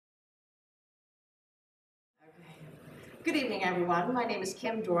Good evening, everyone. My name is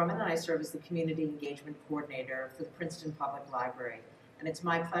Kim Dorman, and I serve as the Community Engagement Coordinator for the Princeton Public Library. And it's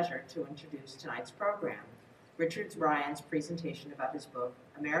my pleasure to introduce tonight's program, Richard Ryan's presentation about his book,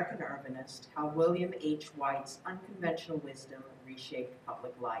 American Urbanist, How William H. Whyte's Unconventional Wisdom Reshaped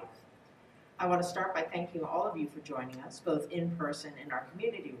Public Life. I want to start by thanking all of you for joining us, both in person in our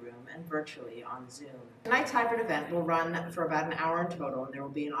community room and virtually on Zoom. Tonight's hybrid event will run for about an hour in total, and there will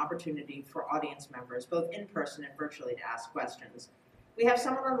be an opportunity for audience members, both in person and virtually, to ask questions. We have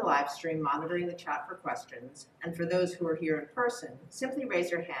someone on the live stream monitoring the chat for questions, and for those who are here in person, simply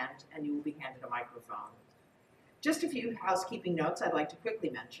raise your hand and you will be handed a microphone. Just a few housekeeping notes I'd like to quickly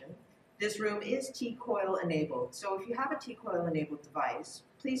mention. This room is T-coil enabled, so if you have a T-coil enabled device,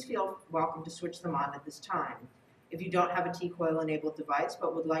 please feel welcome to switch them on at this time. If you don't have a T-coil enabled device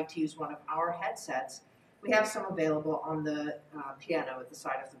but would like to use one of our headsets, we have some available on the piano at the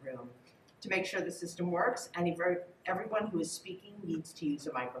side of the room. To make sure the system works, everyone who is speaking needs to use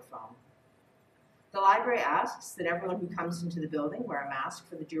a microphone. The library asks that everyone who comes into the building wear a mask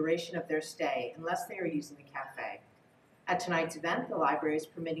for the duration of their stay, unless they are using the cafe. At tonight's event, the library is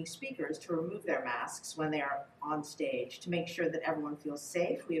permitting speakers to remove their masks when they are on stage. To make sure that everyone feels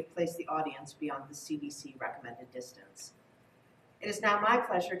safe, we have placed the audience beyond the CDC recommended distance. It is now my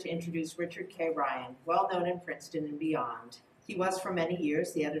pleasure to introduce Richard K. Ryan, well known in Princeton and beyond. He was for many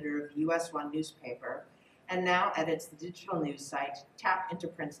years the editor of the US1 newspaper and now edits the digital news site Tap into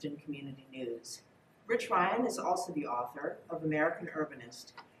Princeton Community News. Rich Ryan is also the author of American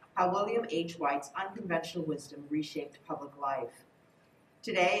Urbanist, How William H. Whyte's Unconventional Wisdom Reshaped Public Life.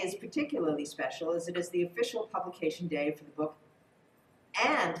 Today is particularly special as it is the official publication day for the book,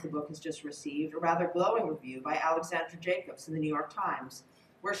 and the book has just received a rather glowing review by Alexandra Jacobs in the New York Times,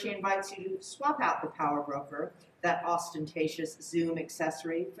 where she invites you to swap out the power broker, that ostentatious Zoom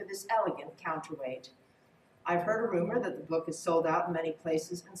accessory, for this elegant counterweight. I've heard a rumor that the book is sold out in many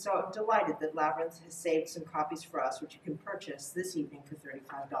places, and so I'm delighted that Labyrinth has saved some copies for us, which you can purchase this evening for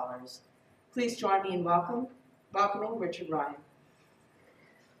 $35. Please join me in welcoming Richard Ryan.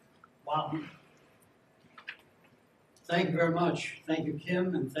 Wow. Thank you very much. Thank you,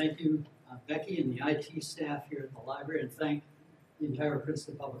 Kim, and thank you, Becky, and the IT staff here at the library, and thank the entire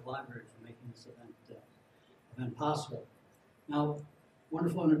Princeton Public Library for making this event possible. Now,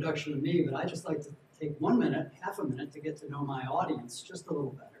 wonderful introduction to me, but I'd just like to take 1 minute, half a minute, to get to know my audience just a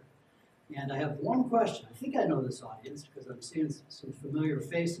little better. And I have one question. I think I know this audience because I'm seeing some familiar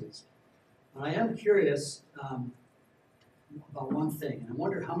faces. But I am curious about one thing, and I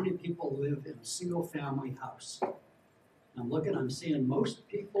wonder how many people live in a single-family house. I'm seeing most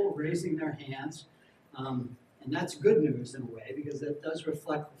people raising their hands, and that's good news in a way, because that does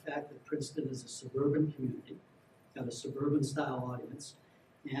reflect the fact that Princeton is a suburban community, got a suburban-style audience,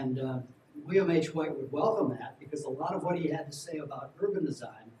 and William H. Whyte would welcome that, because a lot of what he had to say about urban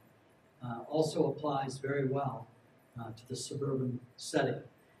design also applies very well to the suburban setting,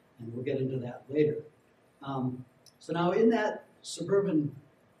 and we'll get into that later. So now in that suburban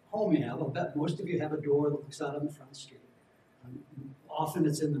home you have, I'll bet most of you have a door that looks out on the front street. Often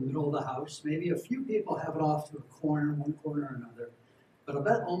it's in the middle of the house. Maybe a few people have it off to a corner, one corner or another, but I'll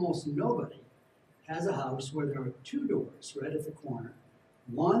bet almost nobody has a house where there are two doors right at the corner.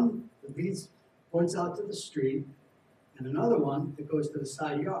 One that points out to the street, and another one that goes to the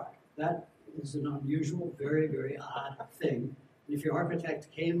side yard. That is an unusual, very, very odd thing. And if your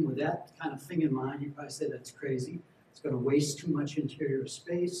architect came with that kind of thing in mind, you'd probably say that's crazy. It's going to waste too much interior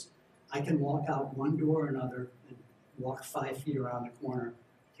space. I can walk out one door or another and walk 5 feet around the corner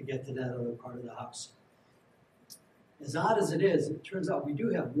to get to that other part of the house. As odd as it is, it turns out we do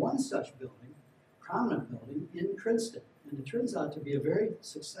have one such building, prominent building, in Princeton. And it turns out to be a very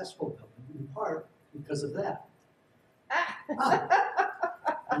successful building, in part because of that.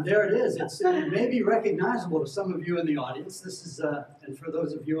 And there it is. It may be recognizable to some of you in the audience. This is, and for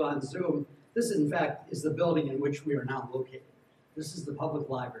those of you on Zoom, this in fact is the building in which we are now located. This is the public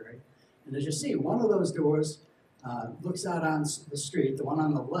library. And as you see, one of those doors looks out on the street. The one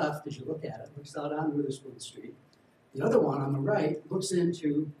on the left, as you look at it, looks out on Witherspoon Street. The other one on the right looks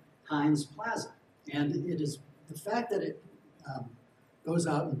into Heinz Plaza. And it is the fact that it goes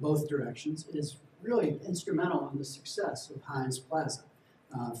out in both directions is really instrumental in the success of Heinz Plaza.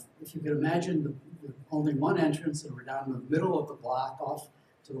 If you could imagine the only one entrance and we're down in the middle of the block off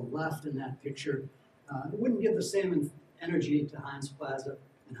to the left in that picture, it wouldn't give the same energy to Heinz Plaza,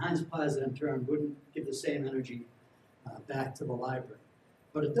 and Heinz Plaza in turn wouldn't give the same energy back to the library.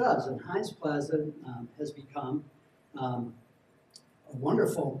 But it does, and Heinz Plaza has become a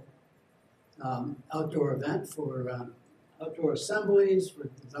wonderful outdoor event for outdoor assemblies, for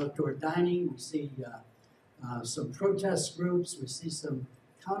outdoor dining. We see some protest groups. We see some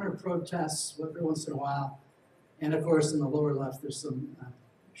counter-protests every once in a while. And of course, in the lower left, there's some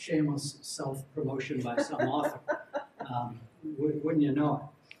shameless self-promotion by some author. Wouldn't you know it?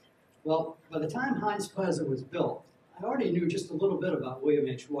 Well, by the time Heinz Plaza was built, I already knew just a little bit about William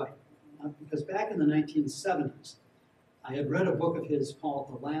H. Whyte, because back in the 1970s, I had read a book of his called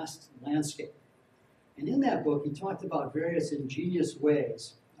The Last Landscape. And in that book, he talked about various ingenious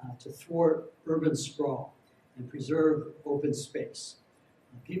ways to thwart urban sprawl and preserve open space.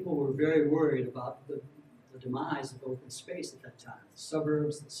 People were very worried about the demise of open space at that time. The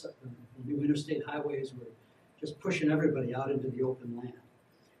suburbs, the new interstate highways were just pushing everybody out into the open land.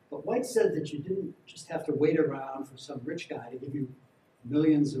 But Whyte said that you didn't just have to wait around for some rich guy to give you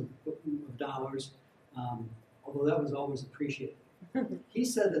millions of dollars, although that was always appreciated. He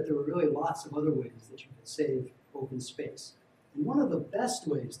said that there were really lots of other ways that you could save open space. And one of the best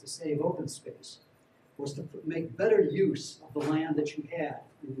ways to save open space was to make better use of the land that you had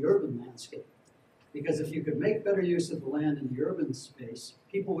in the urban landscape. Because if you could make better use of the land in the urban space,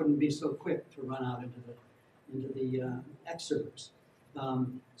 people wouldn't be so quick to run out into the exurbs.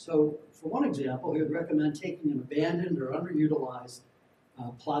 So for one example, he would recommend taking an abandoned or underutilized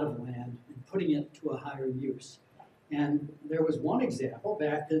plot of land and putting it to a higher use. And there was one example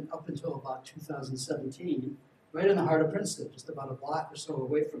up until about 2017, right in the heart of Princeton, just about a block or so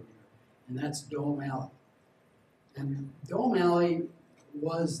away from here, and that's Dome Alley. And Dome Alley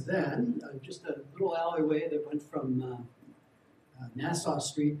was then just a little alleyway that went from Nassau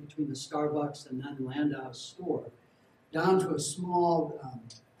Street between the Starbucks and then Landau's store down to a small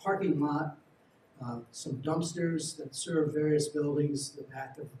parking lot, some dumpsters that serve various buildings, the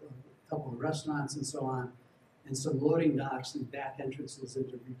back of a couple of restaurants and so on, and some loading docks and back entrances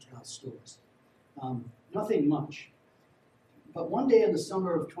into retail stores. Nothing much. But one day in the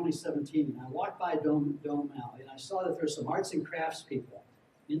summer of 2017, I walked by Dome Alley and I saw that there were some arts and crafts people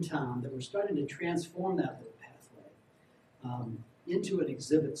in town that were starting to transform that little pathway into an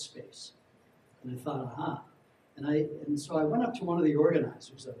exhibit space. And I thought, aha. And so I went up to one of the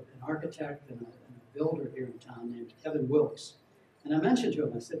organizers, an architect and a builder here in town named Kevin Wilkes. And I mentioned to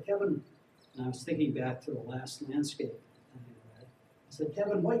him, I said, Kevin, and I was thinking back to The Last Landscape that I read. I said,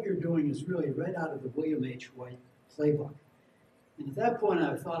 Kevin, what you're doing is really right out of the William H. Whyte playbook. And at that point,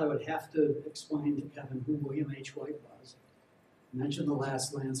 I thought I would have to explain to Kevin who William H. Whyte was, mention The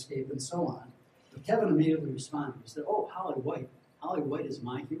Last Landscape, and so on. But Kevin immediately responded. He said, oh, Holly Whyte. Holly Whyte is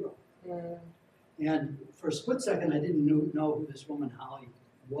my hero. Yeah. And for a split second, I didn't know who this woman Holly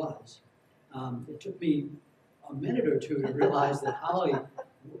was. It took me a minute or two to realize that Holly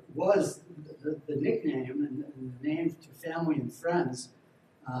was the nickname and the name to family and friends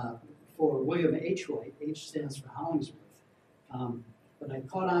for William H. Whyte. H stands for Hollingsworth. But I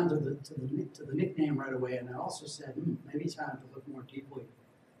caught on to the nickname right away, and I also said, maybe it's time to look more deeply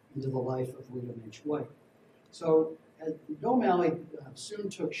into the life of William H. Whyte. So Dome Alley soon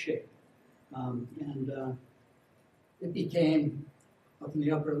took shape, and it became, up in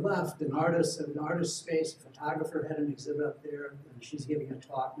the upper left, an artist space. A photographer had an exhibit up there, and she's giving a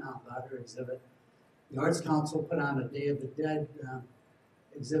talk now about her exhibit. The Arts Council put on a Day of the Dead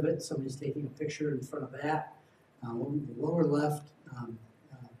exhibit. Somebody's taking a picture in front of that. On the lower left,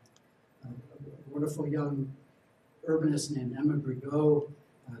 a wonderful young urbanist named Emma Brigot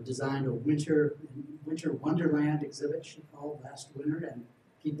designed a winter wonderland exhibit she called last winter, and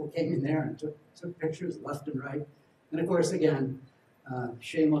people came in there and took pictures left and right. And of course, again,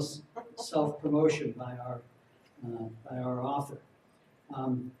 shameless self-promotion by our author.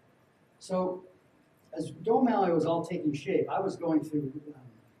 So as Dome Alley was all taking shape, I was going through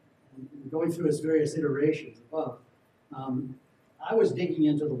its various iterations above. I was digging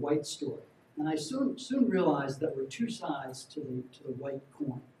into the Whyte story, and I soon realized that there were two sides to the Whyte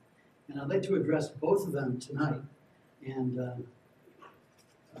coin, and I'd like to address both of them tonight, and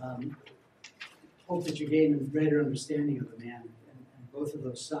hope that you gain a greater understanding of the man and both of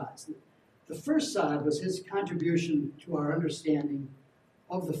those sides. The first side was his contribution to our understanding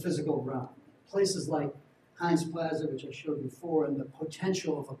of the physical realm. Places like Heinz Plaza, which I showed before, and the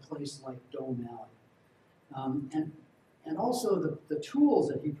potential of a place like Dome Alley. And also the tools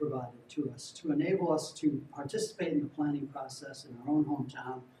that he provided to us to enable us to participate in the planning process in our own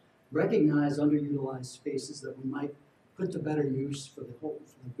hometown, recognize underutilized spaces that we might put to better use for the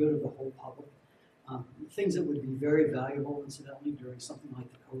good of the whole public. Things that would be very valuable, incidentally, during something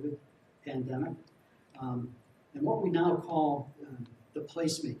like the COVID pandemic. And what we now call the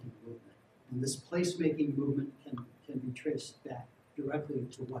placemaking movement. And this placemaking movement can be traced back directly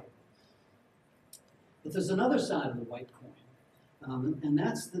to Whyte. But there's another side of the Whyte coin, And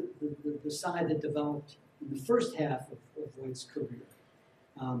that's the side that developed in the first half of Whyte's career.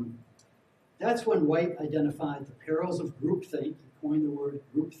 That's when Whyte identified the perils of groupthink, he coined the word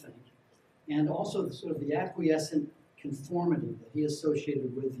groupthink, and also the acquiescent conformity that he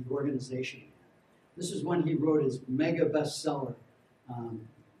associated with the organization. This is when he wrote his mega bestseller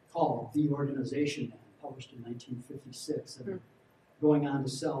called The Organization Man, published in 1956, and going on to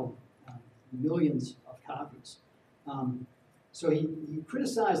sell millions of copies. So he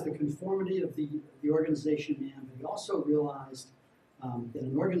criticized the conformity of the organization man, but he also realized that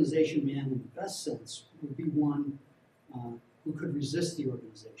an organization man in the best sense would be one who could resist the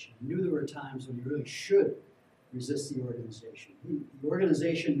organization. He knew there were times when he really should resist the organization. The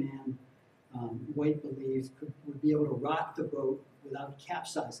organization man, Whyte believed, would be able to rock the boat without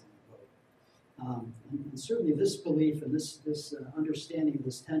capsizing the boat. And certainly this belief and this understanding of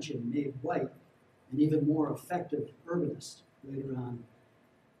this tension made Whyte an even more effective urbanist later on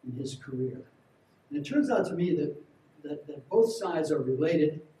in his career. And it turns out to me that both sides are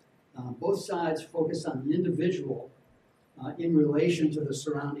related. Both sides focus on the individual in relation to the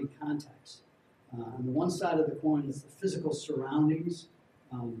surrounding context. On the one side of the coin is the physical surroundings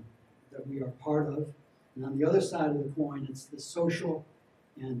that we are part of. And on the other side of the coin, it's the social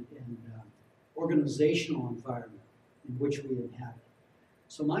and organizational environment in which we inhabit.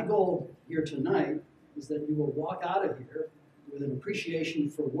 So my goal here tonight is that you will walk out of here with an appreciation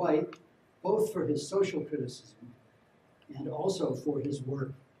for Whyte, both for his social criticism and also for his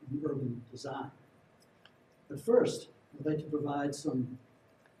work in urban design. But first, I'd like to provide some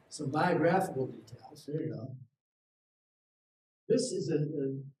biographical details. There you go. This is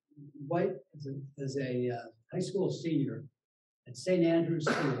Whyte as a high school senior at St. Andrew's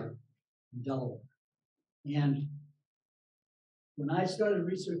School in Delaware. And when I started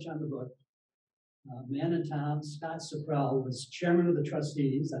research on the book, man in town, Scott Supprell, was chairman of the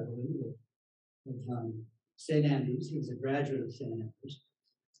trustees, I believe, of St. Andrews. He was a graduate of St. Andrews.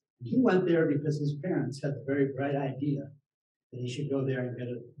 And he went there because his parents had the very bright idea that he should go there and get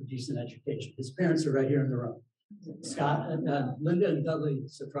a decent education. His parents are right here in the room. Scott, Linda and Dudley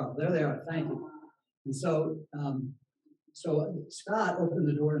Supprell. There they are, thank you. And so Scott opened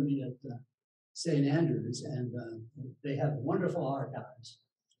the door to me at St. Andrews, and they have wonderful archives.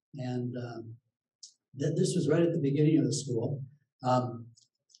 And this was right at the beginning of the school.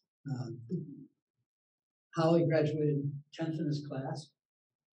 Holly graduated 10th in his class.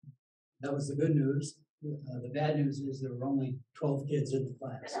 That was the good news. The bad news is there were only 12 kids in the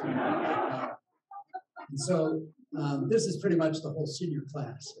class. And so this is pretty much the whole senior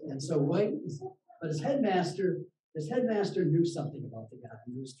class. And so Whyte, but his headmaster knew something about the guy.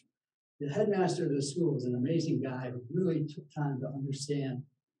 The headmaster of the school was an amazing guy who really took time to understand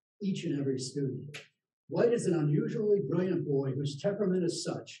each and every student. Whyte is an unusually brilliant boy whose temperament is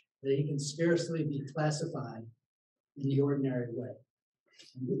such that he can scarcely be classified in the ordinary way.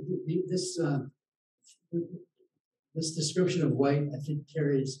 This description of Whyte, I think,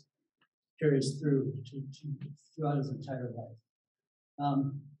 carries through throughout his entire life.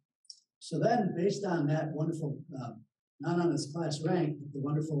 So then, based on that wonderful, not on his class rank, but the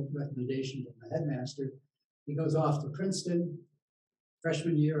wonderful recommendation of the headmaster, he goes off to Princeton,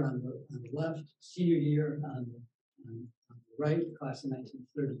 freshman year on the left, senior year on the right, class of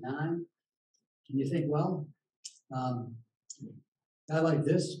 1939. And you think, well, a guy like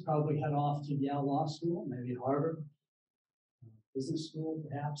this probably head off to Yale Law School, maybe Harvard, business school,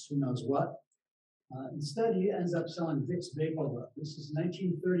 perhaps, who knows what. Instead, he ends up selling Vicks Vapor Rub. This is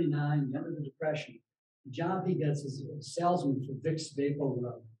 1939, the end of the Depression. The job he gets is a salesman for Vicks Vapor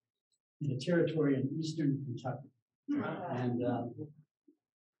Rub in a territory in eastern Kentucky. And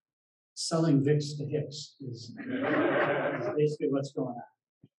selling Vicks to Hicks is basically what's going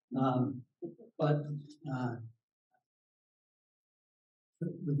on. But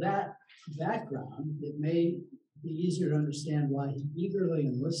with that background, it may be easier to understand why he eagerly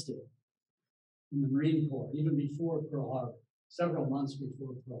enlisted in the Marine Corps, even before Pearl Harbor, several months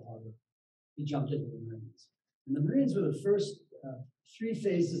before Pearl Harbor. He jumped into the Marines. And the Marines were the first 3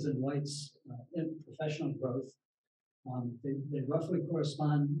 phases in Whyte's professional growth. They roughly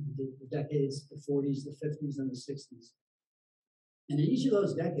correspond to the decades, the 40s, the 50s, and the 60s. And in each of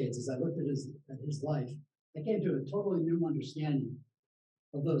those decades, as I looked at his life, I came to a totally new understanding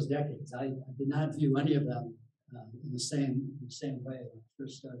of those decades. I did not view any of them in the same way when I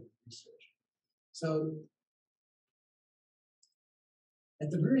first started research. So at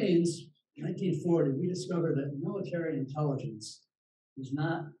the Marines, in 1940, we discovered that military intelligence was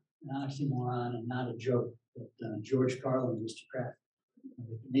not an oxymoron and not a joke that George Carlin used to crack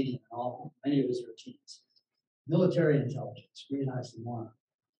with the media and many of his routines. military intelligence, Green Eyes and Moron.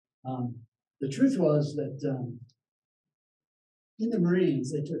 The truth was that in the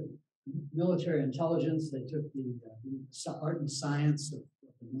Marines, they took military intelligence, they took the art and science of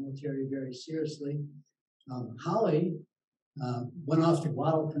the military very seriously. Holly went off to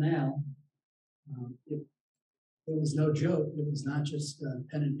Guadalcanal. It was no joke. It was not just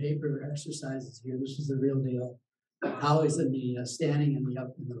pen and paper exercises here. This was the real deal. Holly's in the standing in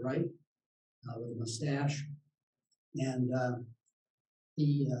the right with a mustache, and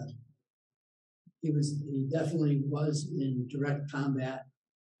he definitely was in direct combat.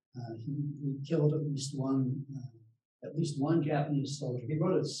 He killed at least one Japanese soldier. He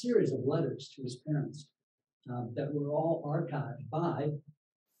wrote a series of letters to his parents that were all archived by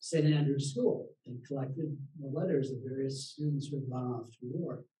St. Andrew's School and collected the letters of various students who had gone off to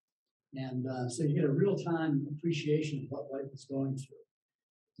war. And so you get a real-time appreciation of what Whyte was going through.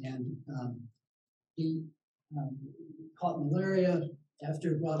 And he caught malaria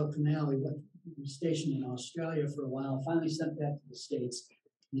after Guadalcanal. He was stationed in Australia for a while, finally sent back to the States,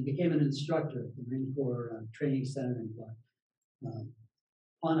 and he became an instructor at the Marine Corps Training Center in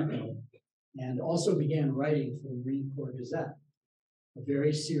Quantico, and also began writing for the Marine Corps Gazette, a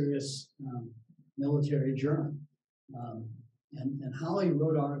very serious military journal. And Holly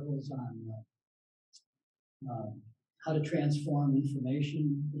wrote articles on how to transform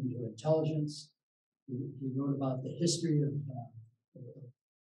information into intelligence. He wrote about the history of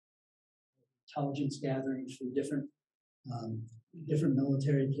intelligence gathering through different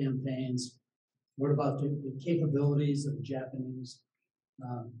military campaigns. Wrote about the capabilities of the Japanese.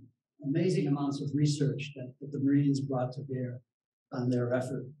 Amazing amounts of research that the Marines brought to bear on their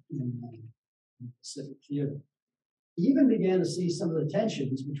effort in the Pacific Theater. He even began to see some of the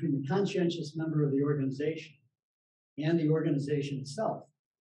tensions between the conscientious member of the organization and the organization itself.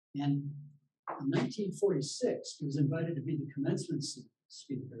 And in 1946, he was invited to be the commencement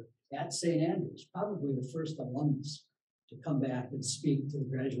speaker at St. Andrews, probably the first alumnus to come back and speak to the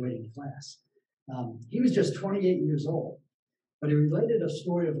graduating class. He was just 28 years old, but he related a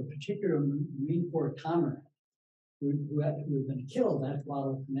story of a particular Marine Corps comrade who had been killed at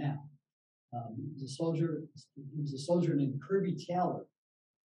Guadalcanal. He was a soldier named Kirby Taylor.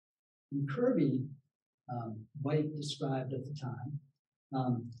 And Kirby, Whyte described at the time,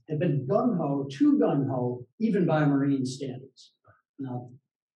 had been gung-ho, too gung-ho, even by Marine standards. Now,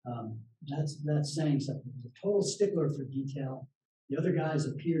 that's saying something. He was a total stickler for detail. The other guys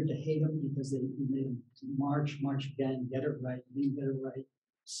appeared to hate him because he made him march again, get it right, didn't get it right,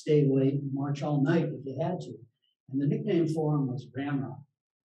 stay late, march all night if you had to. And the nickname for him was Ramrod.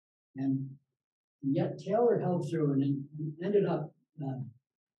 And yet Taylor held through and ended up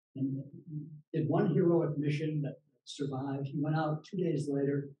and did one heroic mission that survived. He went out 2 days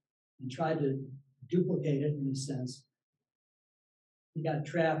later and tried to duplicate it in a sense. He got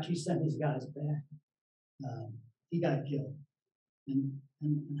trapped. He sent his guys back. He got killed. And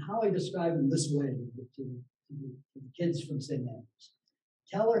Holly described him this way to the kids from St. Andrews.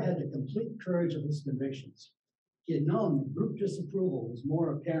 Taylor had the complete courage of his convictions. He had known that group disapproval was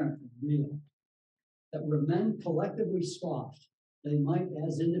more apparent than real, that where men collectively scoffed, they might,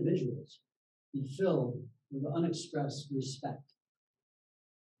 as individuals, be filled with unexpressed respect.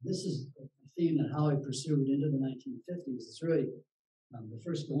 This is a theme that Holly pursued into the 1950s. It's really the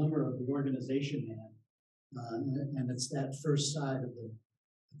first glimmer of the organization man, and it's that first side of the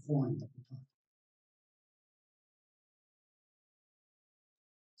coin that we talked about.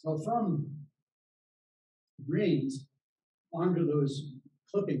 So from the Marines, armed with those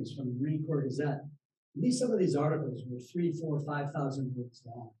clippings from the Marine Corps Gazette, some of these articles were 3,000, 4,000, 5,000 words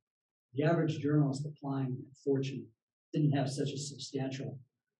long. The average journalist applying at Fortune didn't have such a substantial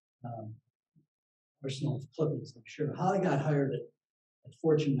arsenal of clippings, I'm sure. Holly got hired at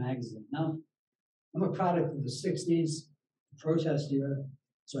Fortune magazine. Now, I'm a product of the 60s, the protest era,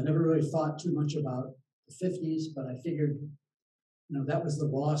 so I never really thought too much about the 50s, but I figured, that was the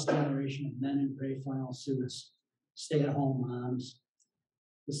lost generation of men in gray flannel suits, stay-at-home moms,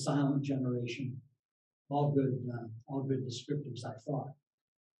 the silent generation, all good descriptors, I thought.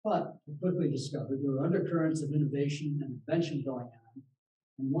 But I quickly discovered there were undercurrents of innovation and invention going on,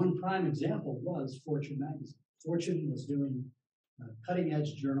 and one prime example was Fortune magazine. Fortune was doing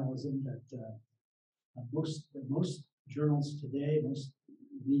cutting-edge journalism that most journals today, most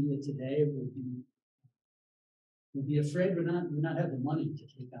media today would be afraid would not have the money to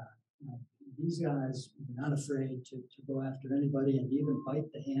take on. These guys were not afraid to go after anybody and even bite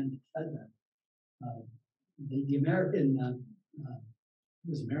the hand that fed them. The American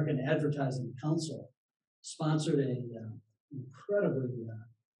Advertising Council sponsored a incredibly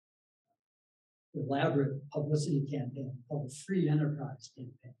elaborate publicity campaign called the Free Enterprise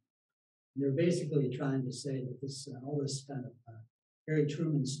Campaign. And they're basically trying to say that this all this kind of Harry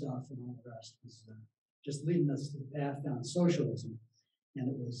Truman stuff and all the rest was just leading us to the path down socialism, and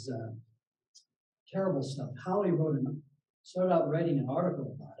it was terrible stuff. Howley started out writing an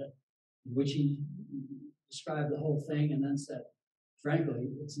article about it, in which he described the whole thing and then said, frankly,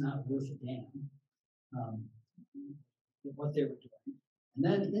 it's not worth a damn what they were doing. And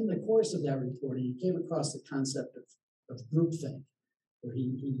then in the course of that reporting, he came across the concept of groupthink, where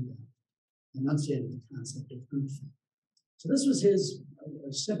he enunciated the concept of groupthink. So this was a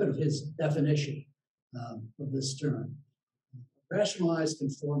snippet of his definition of this term. Rationalized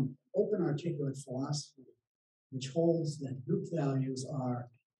conformity, open articulate philosophy, which holds that group values are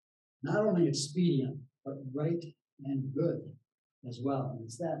not only expedient, but right and good as well. And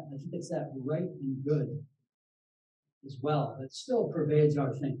I think it's that right and good as well that still pervades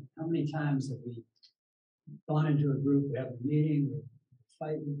our thinking. How many times have we gone into a group, we have a meeting, we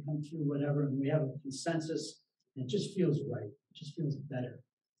fight, we come through whatever, and we have a consensus, and it just feels right, it just feels better.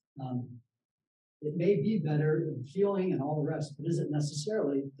 It may be better in feeling and all the rest, but is it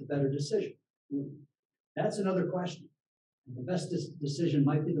necessarily the better decision? That's another question. And the best decision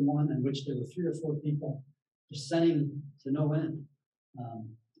might be the one in which there were 3 or 4 people dissenting to no end.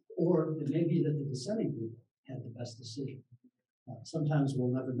 Or it may be that the dissenting group had the best decision. Sometimes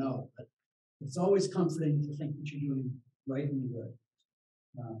we'll never know, but it's always comforting to think that you're doing right and good,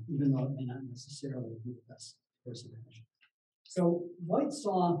 even though it may not necessarily be the best course of action. So Whyte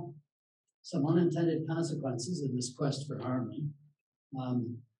saw some unintended consequences in this quest for harmony.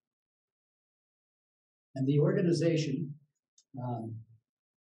 And the organization,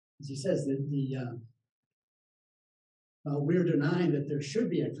 as he says, that we're denying that there should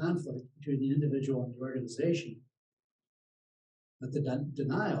be a conflict between the individual and the organization. But the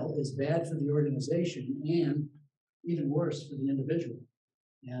denial is bad for the organization and even worse for the individual.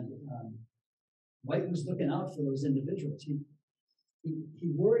 And Whyte was looking out for those individuals. He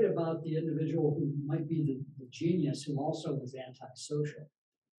worried about the individual who might be the genius who also was antisocial.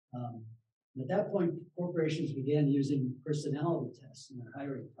 At that point, corporations began using personality tests in their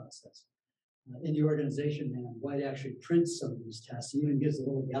hiring process. In the organization, Whyte actually prints some of these tests. He even gives a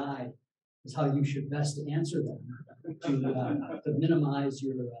little guide as how you should best answer them to minimize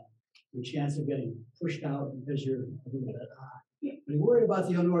your chance of getting pushed out because you're a little bit high. But he worried about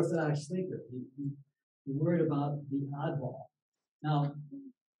the unorthodox thinker. He worried about the oddball. Now,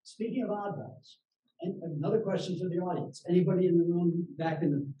 speaking of oddballs, and another question for the audience. Anybody in the room back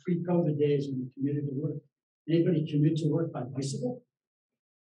in the pre-COVID days when you commuted to work? Anybody commute to work by bicycle?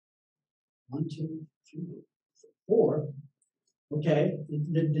 1, 2, 3, 4. Okay.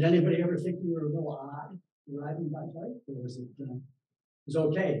 Did anybody ever think you were a little odd riding by bike? Or was it was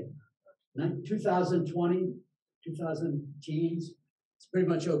okay? 2020, 2000 teens, it's pretty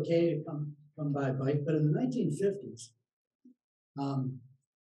much okay to come by bike. But in the 1950s,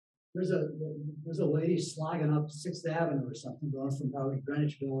 there's a lady slogging up 6th Avenue or something, going from probably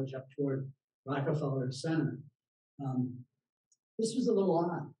Greenwich Village up toward Rockefeller Center. This was a little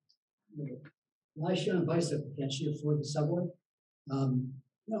odd. Why is she on a bicycle? Can't she afford the subway?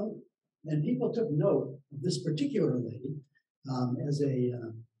 And people took note of this particular lady as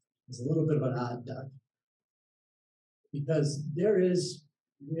a little bit of an odd duck, because there is.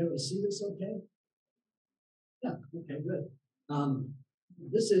 Are you able to see this? Okay. Yeah. Okay. Good.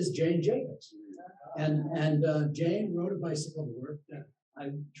 This is Jane Jacobs, and Jane rode a bicycle to work.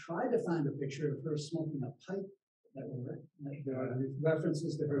 I tried to find a picture of her smoking a pipe that worked. There are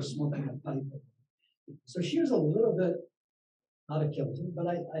references to her smoking a pipe. So she was a little bit out of kilter, but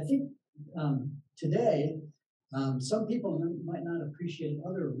I think today some people might not appreciate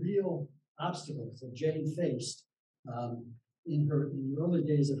other real obstacles that Jane faced in the early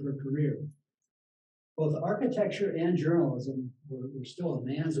days of her career. Both architecture and journalism were still a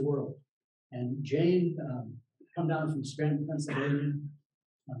man's world. And Jane, come down from Scranton, Pennsylvania,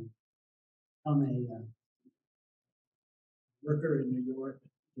 become a worker in New York,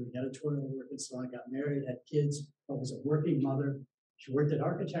 doing editorial work and so on, got married, had kids, but was a working mother. She worked at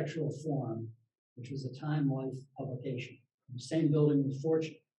Architectural Forum, which was a Time Life publication, in the same building with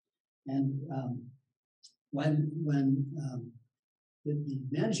Fortune. And when the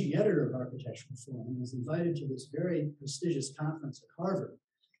managing editor of Architectural Forum was invited to this very prestigious conference at Harvard,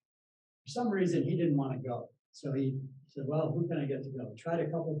 for some reason he didn't want to go. So he said, well, who can I get to go? He tried a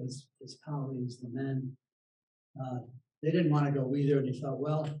couple of his colleagues, the men. They didn't want to go either, and he thought,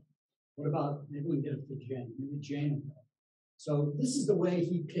 well, what about, maybe we can get it to Jane. Maybe Jane will go. So this is the way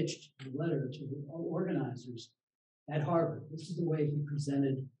he pitched the letter to the organizers at Harvard. This is the way he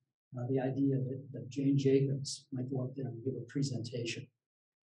presented the idea that Jane Jacobs might go up there and give a presentation.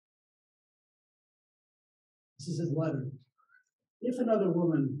 This is his letter. If another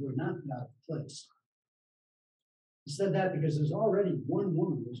woman were not out of place. He said that because there's already one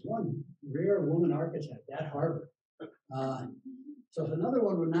woman, there's one rare woman architect at Harvard. So if another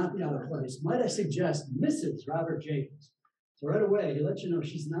one would not be out of place, might I suggest Mrs. Robert Jacobs? So right away, he lets you know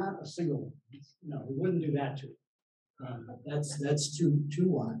she's not a single woman. No, we wouldn't do that to her. That's too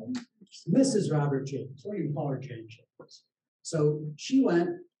wild. Mrs. Robert Jacobs, or you can call her Jane Jacobs. So she went,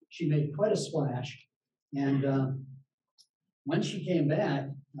 she made quite a splash, and when she came back,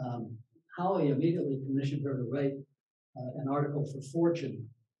 Holly immediately commissioned her to write an article for Fortune,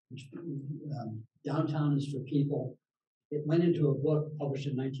 which Downtown is for People. It went into a book published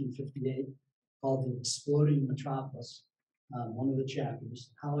in 1958 called The Exploding Metropolis, one of the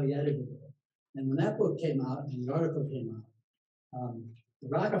chapters. Holly edited it. And when that book came out and the article came out, the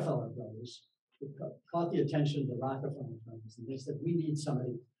Rockefeller brothers caught the attention of the Rockefeller brothers, and they said, we need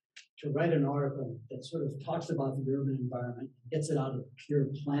somebody to write an article that sort of talks about the urban environment, gets it out of the pure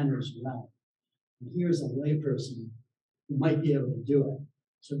planner's realm. And here's a layperson who might be able to do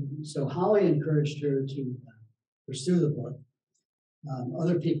it. So Holly encouraged her to pursue the book.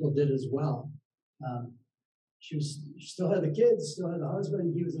 Other people did as well. She still had the kids, still had the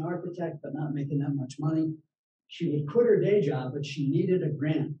husband. He was an architect, but not making that much money. She would quit her day job, but she needed a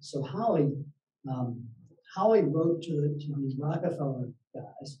grant. So Holly wrote to the Rockefeller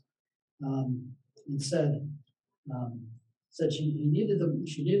guys and said she needed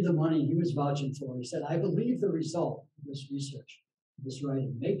the money he was vouching for. He said, I believe the result of this research, this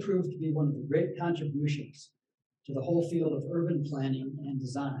writing, may prove to be one of the great contributions to the whole field of urban planning and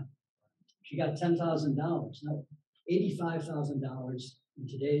design. She got $10,000, not $85,000 in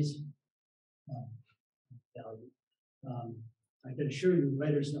today's value. I can assure you,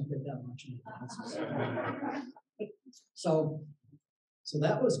 writers don't get that much in advances. So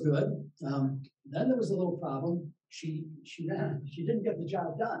that was good. Then there was a little problem. She didn't get the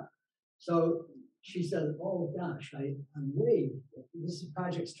job done. So she said, "Oh gosh, I'm way. This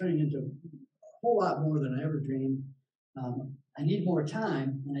project's turning into a whole lot more than I ever dreamed. I need more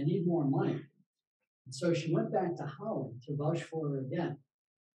time and I need more money." And so she went back to Holly to vouch for her again.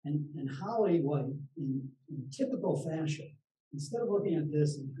 And Holly Whyte, in typical fashion, instead of looking at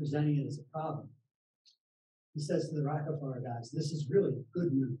this and presenting it as a problem, he says to the Rockefeller guys, this is really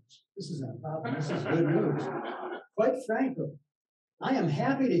good news. This isn't a problem, this is good news. Quite frankly, I am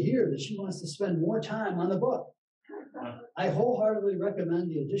happy to hear that she wants to spend more time on the book. I wholeheartedly recommend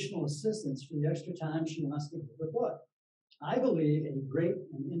the additional assistance for the extra time she wants to give the book. I believe a great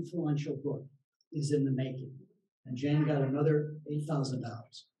and influential book is in the making. And Jane got another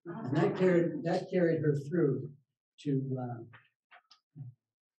 $8,000. And that carried her through to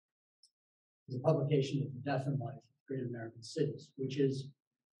the publication of The Death and Life of Great American Cities, which is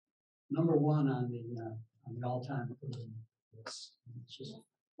 #1 on the all-time urban list. It's just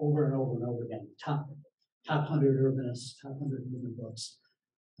over and over and over again. Top 100 urbanists, top 100 urban books.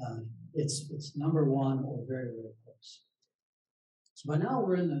 It's #1 or very, very close. So by now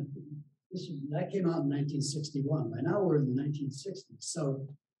we're in that came out in 1961. By now we're in the 1960s.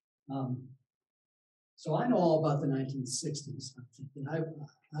 So I know all about the 1960s.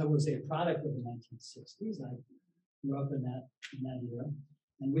 I was a product of the 1960s. I grew up in that era.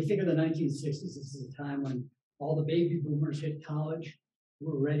 And we think of the 1960s, this is a time when all the baby boomers hit college.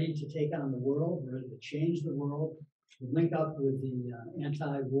 We're ready to take on the world. We're ready to change the world. We link up with the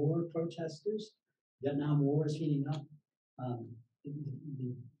anti-war protesters. Vietnam War is heating up.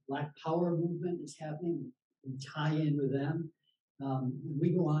 The Black Power movement is happening. We tie in with them. And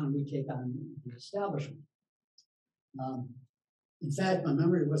we go on and we take on the establishment. In fact, my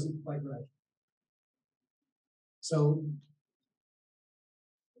memory wasn't quite right. So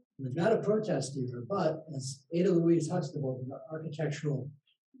we've got a protest here, but as Ada Louise Huxtable, the architectural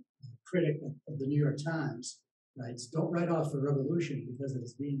critic of the New York Times, writes, don't write off the revolution because it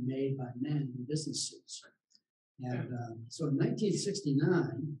is being made by men in business suits. And so in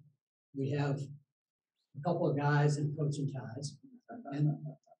 1969, we have a couple of guys in coats and ties. And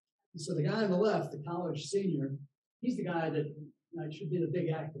so the guy on the left, the college senior, he's the guy that should be the big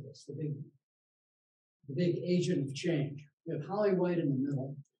activist, the big agent of change. We have Holly Whyte in the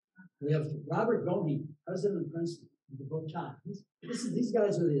middle. We have Robert Goheen, president of Princeton, with the bow tie. These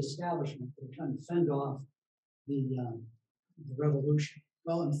guys are the establishment that are trying to fend off the revolution.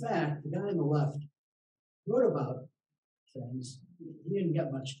 Well, in fact, the guy on the left wrote about things. He didn't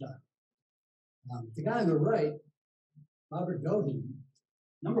get much done. The guy on the right, Robert Goheen,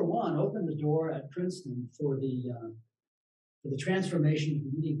 #1, opened the door at Princeton for the for the transformation of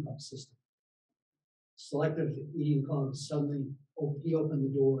the eating club system. Selective eating clubs suddenly, he opened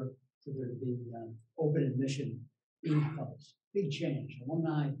the door for there to be open admission eating clubs. Big change.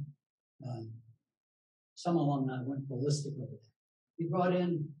 Alumni, some alumni went ballistic over that. He brought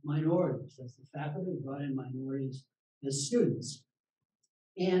in minorities as the faculty, he brought in minorities as students.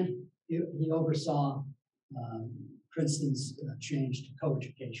 And he oversaw Princeton's change to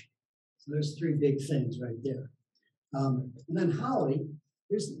co-education. So there's three big things right there. And then Holly,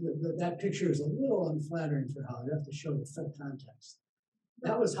 that picture is a little unflattering for Holly. I have to show the full context.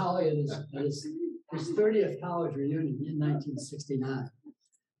 That was Holly at his 30th college reunion in 1969.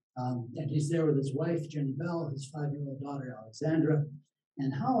 And he's there with his wife, Jenny Bell, his 5-year-old daughter, Alexandra.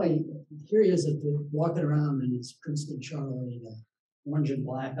 And Holly, here he is walking around in his Princeton Charlie orange and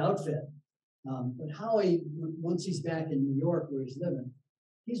black outfit. But Holly, once he's back in New York where he's living,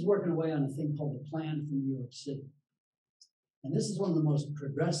 he's working away on a thing called the Plan for New York City. And this is one of the most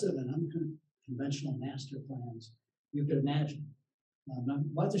progressive and unconventional master plans you could imagine. I'm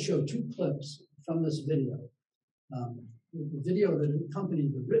about to show 2 clips from this video. The video that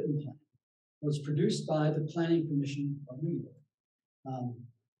accompanied the written plan was produced by the Planning Commission of New York. And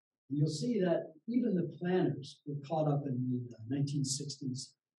you'll see that even the planners were caught up in the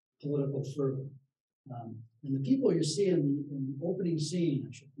 1960s political fervor. And the people you see in the opening scene,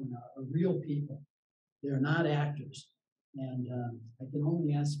 I should point out, are real people. They're not actors. And I can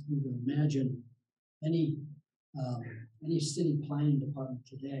only ask you to imagine any city planning department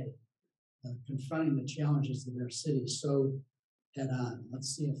today confronting the challenges of their city so head on.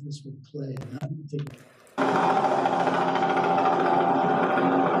 Let's see if this would play.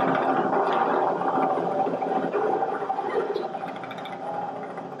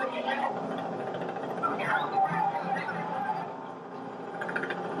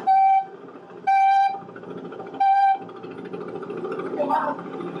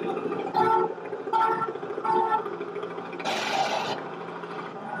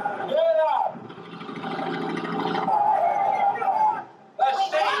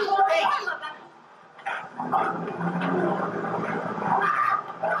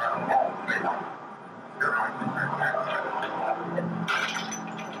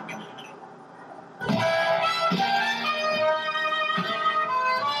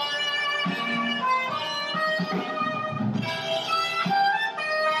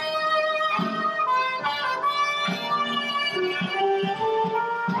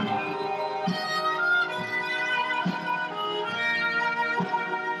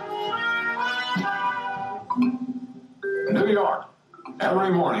 New York.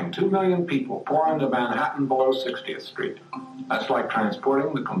 Every morning, 2 million people pour into Manhattan below 60th Street. That's like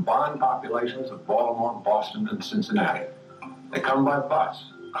transporting the combined populations of Baltimore, Boston, and Cincinnati. They come by bus,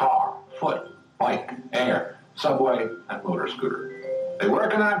 car, foot, bike, air, subway, and motor scooter. They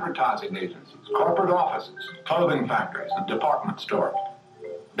work in advertising agencies, corporate offices, clothing factories, and department stores.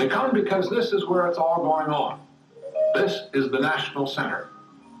 They come because this is where it's all going on. This is the National Center.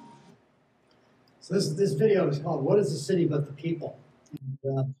 So this video is called "What is the City But the People?"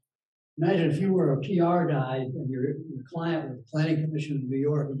 And, imagine if you were a PR guy and your client was the Planning Commission of New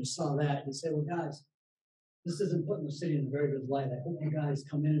York and you saw that, you'd say, well, guys, this isn't putting the city in a very good light. I hope you guys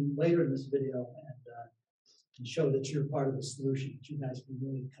come in later in this video and show that you're part of the solution, that you guys can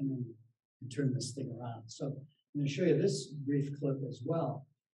really come in and turn this thing around. So I'm going to show you this brief clip as well.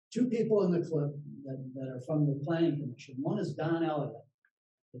 2 people in the clip that are from the Planning Commission. One is Don Elliott,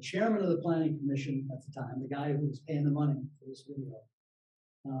 the chairman of the Planning Commission at the time, the guy who was paying the money for this video.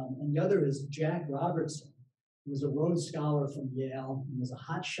 And the other is Jack Robertson, who was a Rhodes Scholar from Yale and was a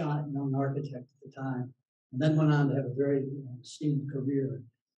hotshot young architect at the time, and then went on to have a very esteemed career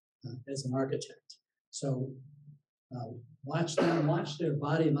as an architect. So watch them, watch their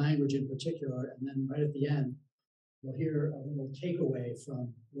body language in particular, and then right at the end, you'll hear a little takeaway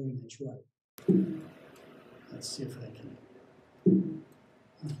from William H. Whyte. Let's see if I can.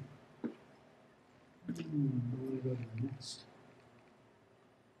 We'll go to the next.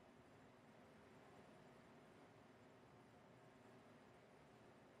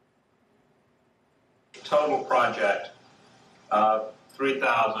 Total project of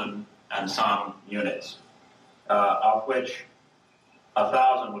 3,000 and some units, of which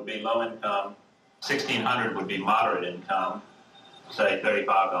 1,000 would be low income, 1,600 would be moderate income, say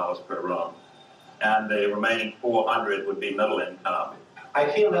 $35 per room, and the remaining 400 would be middle income. I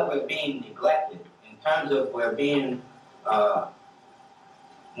feel that we're being neglected in terms of we're being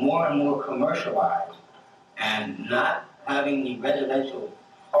more and more commercialized and not having the residential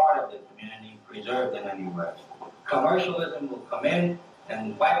part of the community preserved in any way. Commercialism will come in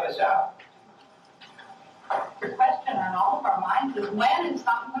and wipe us out. The question on all of our minds is when is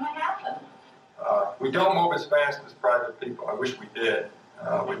something going to happen? We don't move as fast as private people. I wish we did.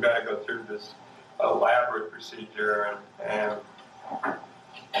 We've got to go through this elaborate procedure, and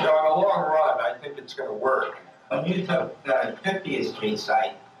in the long run, I think it's going to work. When you took the 50th Street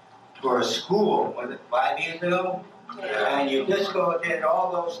site for a school, was it 5 years ago? Yeah. And you dislocated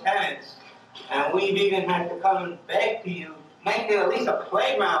all those tenants, and we've even had to come and beg to you, make it at least a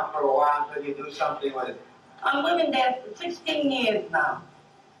playground for a while until you do something with it. I'm living there for 16 years now.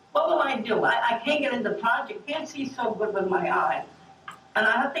 What will I do? I can't get into the project, can't see so good with my eyes. And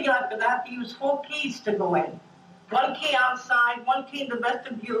I have to get up and I have to use 4 keys to go in. 1 key outside, 1 key in the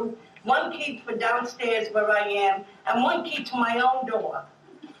vestibule, 1 key for downstairs where I am, and 1 key to my own door.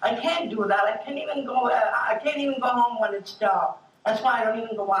 I can't do that. I can't even go home when it's dark. That's why I don't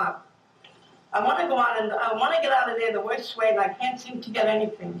even go out. I want to go out and I want to get out of there the worst way, and I can't seem to get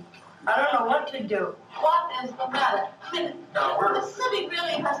anything. I don't know what to do. What is the matter? I mean, No, the city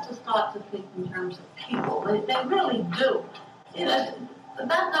really has to start to think in terms of people. They really do. You know,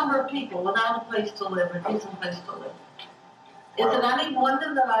 that number of people without a place to live, a decent place to live. Is it any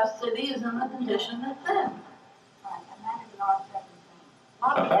wonder that our city is in the condition it's in?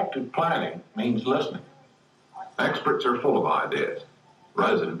 Effective planning means listening. Experts are full of ideas.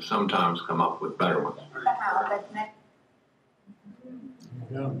 Residents sometimes come up with better ones.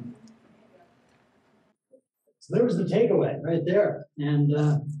 Yeah. So there was the takeaway right there. And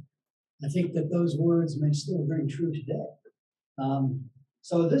I think that those words may still ring true today.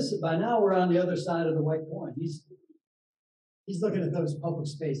 So by now we're on the other side of the Whyte coin. He's looking at those public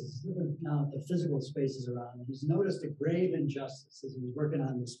spaces. He's looking now at the physical spaces around him. He's noticed a grave injustice as he was working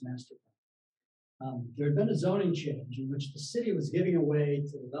on this master plan. There had been a zoning change in which the city was giving away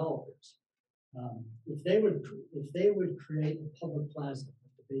to developers. If they would create a public plaza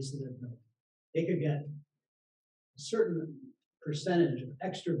at the base of their building, they could get a certain percentage of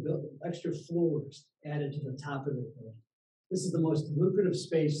extra floors added to the top of their building. This is the most lucrative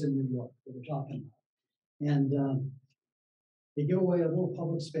space in New York that we're talking about. And they give away a little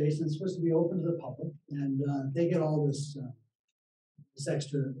public space, and it's supposed to be open to the public, and they get all this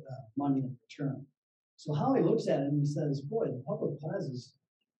extra money in return. So Howie looks at it and he says, boy, the public plazas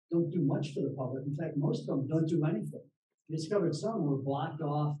don't do much for the public. In fact, most of them don't do anything. He discovered some were blocked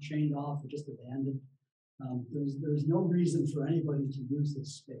off, chained off, or just abandoned. There's no reason for anybody to use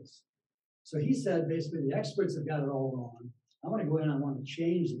this space. So he said, basically, the experts have got it all wrong. I want to go in, I want to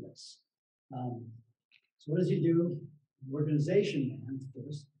change this. So what does he do? Organization man, of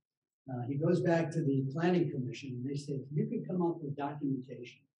course. He goes back to the planning commission, and they say, if you can come up with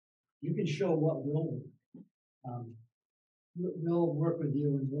documentation, you can show what will work. We'll work with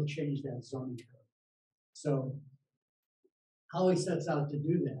you, and we'll change that zoning code. So Howie sets out to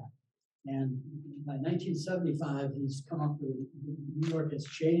do that. And by 1975, he's come up with, New York has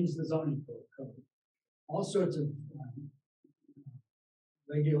changed the zoning code. All sorts of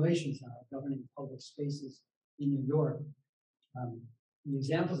regulations now governing public spaces in New York. The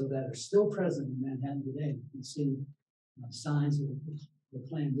examples of that are still present in Manhattan today. You can see signs with the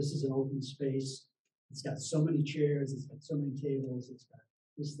claim this is an open space. It's got so many chairs, it's got so many tables, it's got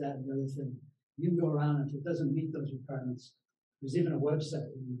this, that, and the other thing. You can go around, and if it doesn't meet those requirements, there's even a website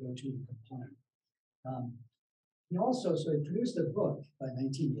where you go to and complain. He also, so he produced a book by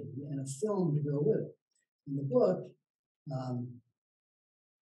 1980 and a film to go with it. And the book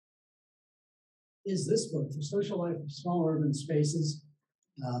is this book, The Social Life of Small Urban Spaces.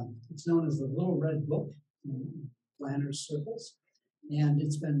 It's known as the Little Red Book in planners' circles. And it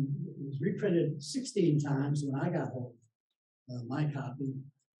was reprinted 16 times when I got hold of my copy.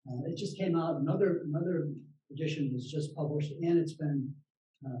 It just came out, another edition was just published, and it's been,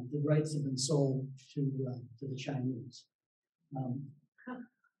 the rights have been sold to the Chinese.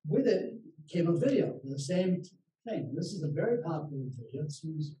 With it came a video, the same thing. This is a very popular video. It's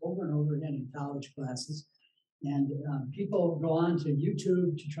used over and over again in college classes. And people go on to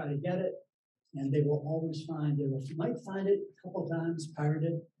YouTube to try to get it, and they will always find, you might find it a couple of times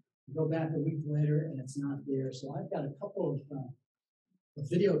pirated, go back a week later, and it's not there. So I've got a couple of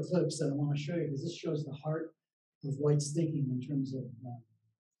video clips that I want to show you, because this shows the heart of Whyte's thinking in terms of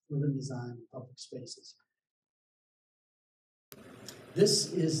urban design and public spaces.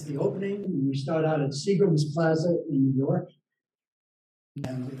 This is the opening. We start out at Seagram's Plaza in New York.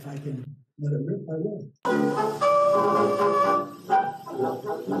 And if I can let it rip, I will.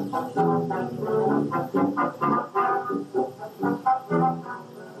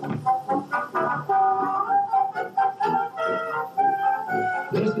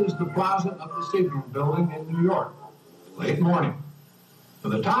 This is the plaza of the Seagram building in New York. Late morning.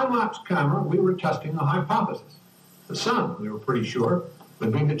 With a time-lapse camera, we were testing a hypothesis. The sun, we were pretty sure,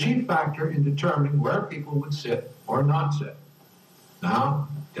 would be the chief factor in determining where people would sit or not sit. Now,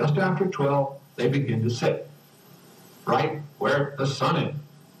 just after 12, they begin to sit, right where the sun is.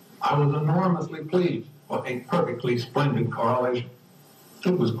 I was enormously pleased. What a perfectly splendid correlation.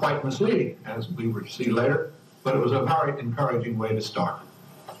 It was quite misleading, as we will see later, but it was a very encouraging way to start.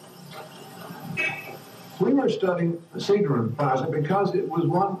 We were studying the Seagram Plaza because it was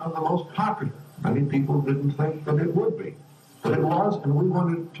one of the most popular. Many people didn't think that it would be, but it was, and we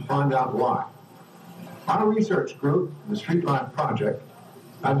wanted to find out why. Our research group, the Streetlight Project,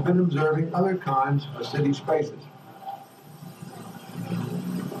 has been observing other kinds of city spaces.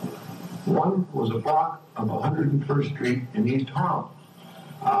 One was a block of 101st Street in East Harlem.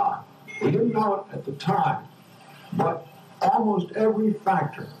 We didn't know it at the time, but almost every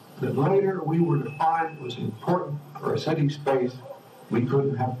factor that later we were to find was important for a city space, we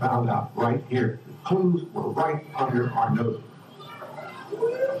couldn't have found out right here. The clues were right under our noses.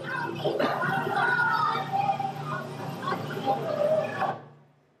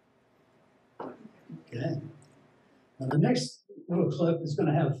 Okay. Now the next little clip is going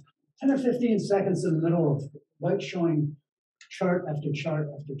to have 10 or 15 seconds in the middle of Whyte showing chart after chart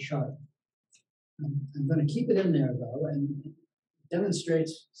after chart. I'm going to keep it in there, though, and it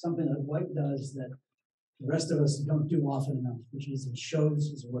demonstrates something that Whyte does that the rest of us don't do often enough, which is it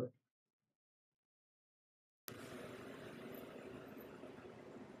shows his work.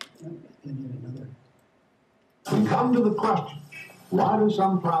 We come to the question, why do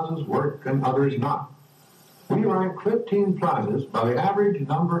some plazas work and others not? We rank 15 plazas by the average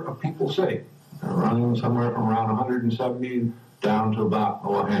number of people sitting. They're running somewhere from around 170 down to about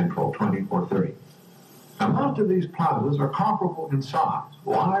a handful, 20 or 30. Now, most of these plazas are comparable in size.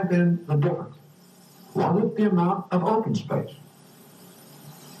 Why then the difference? Was it the amount of open space?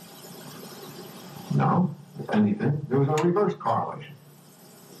 No, if anything, there was a reverse correlation.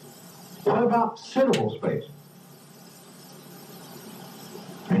 What about sittable space?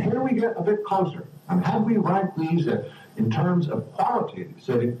 And here we get a bit closer. And had we ranked these in terms of quality of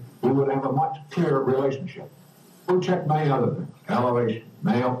sitting, we would have a much clearer relationship. We'll check many other things: elevation,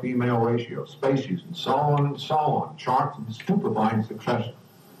 male-female ratio, space use, and so on, charts in stupefying succession.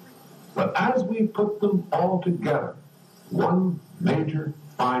 But as we put them all together, one major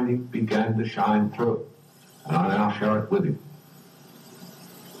finding began to shine through. And I'll now share it with you.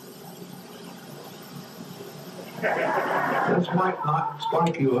 This might not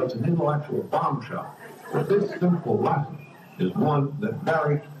strike you as an intellectual bombshell, but this simple lesson is one that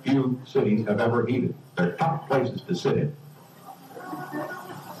very few cities have ever heeded. They're tough places to sit in.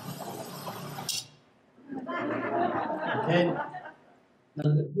 Okay.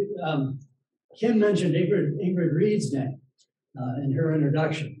 Now, Kim mentioned Ingrid Reed's name in her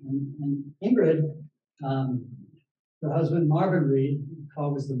introduction. And Ingrid, her husband Marvin Reed,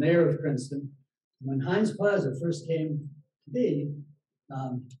 was the mayor of Princeton. When Heinz Plaza first came to be,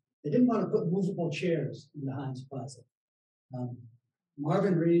 they didn't want to put movable chairs in the Heinz Plaza.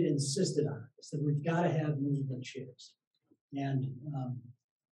 Marvin Reed insisted on it. He said, we've got to have movable chairs. And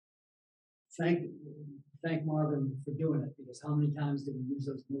thank Marvin for doing it, because how many times did we use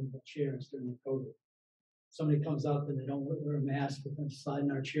those movable chairs during the COVID? Somebody comes up and they don't wear a mask, we're sliding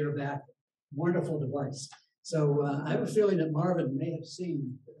our chair back. Wonderful device. So I have a feeling that Marvin may have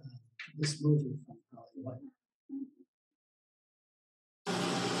seen this movie from Whyte.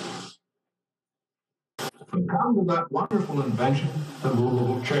 We come to that wonderful invention, the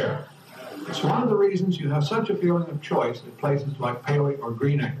movable chair. It's one of the reasons you have such a feeling of choice at places like Paley or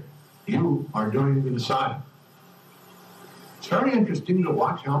Greenacre. You are doing the deciding. It's very interesting to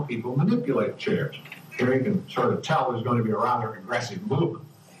watch how people manipulate chairs. Here you can sort of tell there's going to be a rather aggressive movement.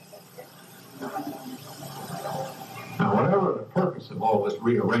 Now, whatever the purpose of all this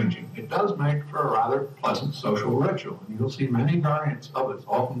rearranging, it does make for a rather pleasant social ritual, and you'll see many variants of it,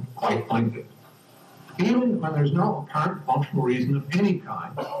 often quite lengthy. Even when there's no apparent functional reason of any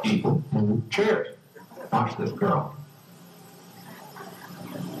kind, people move chairs. Watch this girl.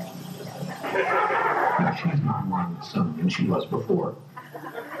 Now, she's not more in the sun than she was before.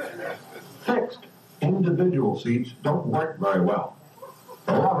 Fixed, individual seats don't work very well.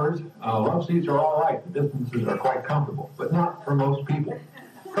 For lovers, love seats are all right. The distances are quite comfortable, but not for most people.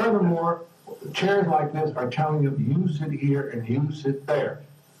 Furthermore, chairs like this are telling you, you sit here and you sit there.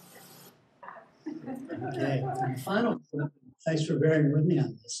 Okay, and the final clip, thanks for bearing with me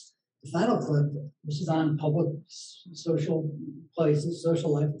on this. The final clip, this is on public social places,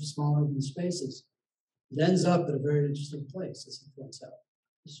 social life of small urban spaces. It ends up at a very interesting place, as it points out,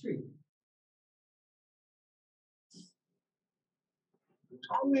 the street.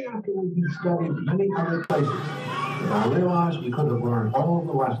 only after we had studied many other places that I realized we could have learned all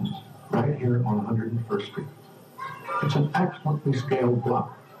the lessons right here on 101st Street. It's an excellently scaled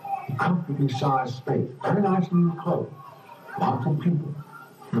block, a comfortably sized space, very nicely enclosed, lots of people,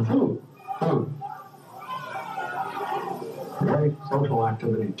 and food. Very social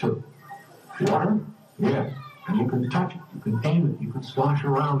activity too. Water? Yes. And you can touch it, you can aim it, you can slosh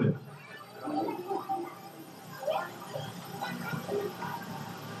around it.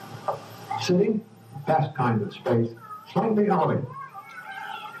 Sitting? Best kind of space, slightly elevated.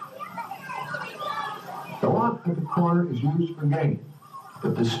 The lot at the corner is used for gaming,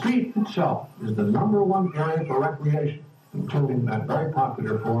 but the street itself is the #1 area for recreation, including that very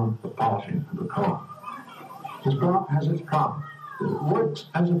popular form of polishing of the car. This block has its problems, but it works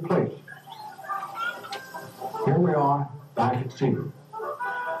as a place. Here we are, back at Seaver.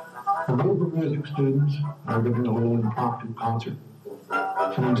 A group of music students are giving a little impromptu concert.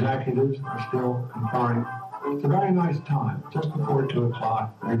 Some executives are still conferring. It's a very nice time. Just before 2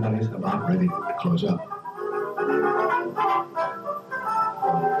 o'clock, everybody's about ready to close up.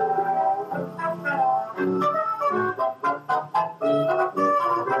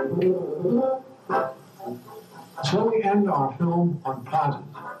 So we end our film on plazas.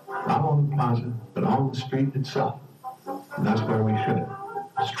 Not on the plaza, but on the street itself. And that's where we should.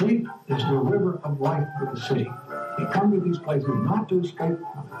 The street is the river of life for the city. We come to these places not to escape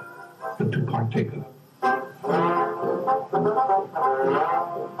from it, but to partake of it.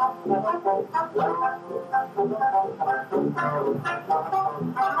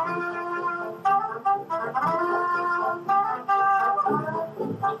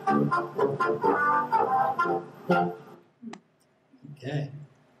 Okay.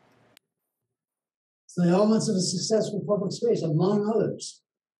 So the elements of a successful public space, among others,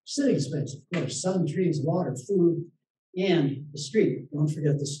 sitting space, of course, sun, trees, water, food, and the street. Don't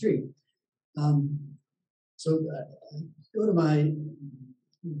forget the street. So go to my,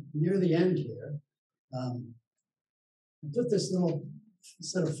 near the end here, I put this little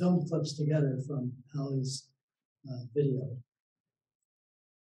set of film clips together from Holly's video.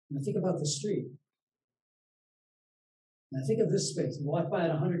 And I think about the street. And I think of this space. I walked by it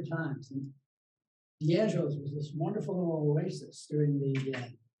 100 times. And D'Angelo's was this wonderful little oasis during the,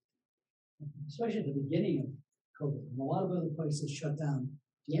 especially at the beginning of COVID. And a lot of other places shut down.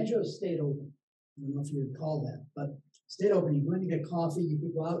 D'Angelo's stayed open. I don't know if you recall that, but stayed open. You go in to get coffee, you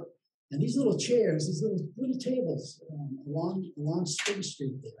could go out, and these little chairs, these little tables along Spring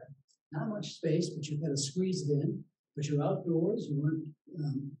Street there. Not much space, but you kind of squeezed in. But you're outdoors. You weren't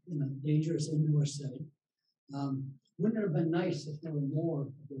in a dangerous indoor setting. Wouldn't it have been nice if there were more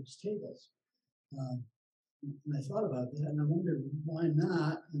of those tables? And I thought about that, and I wondered why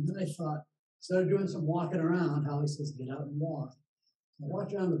not. And then I thought, started doing some walking around. Holly says, "Get out and walk." I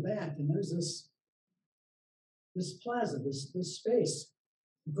walked around the back, and there's this plaza, this space.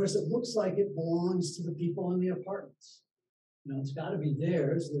 Of course, it looks like it belongs to the people in the apartments. You know, it's got to be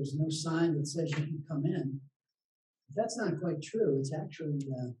theirs. There's no sign that says you can come in. But that's not quite true. It's actually,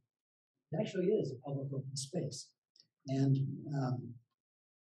 it actually is a public open space. And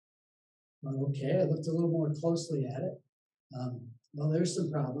well, okay, I looked a little more closely at it. Well, there's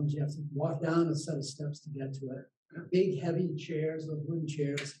some problems. You have to walk down a set of steps to get to it. Big, heavy chairs, those wooden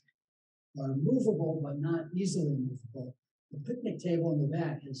chairs, are movable, but not easily movable. The picnic table in the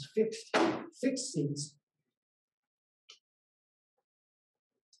back has fixed seats.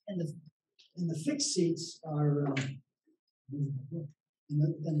 And the fixed seats are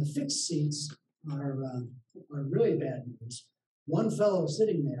and the fixed seats are really bad news. One fellow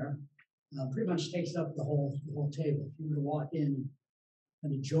sitting there pretty much takes up the whole table. If you were to walk in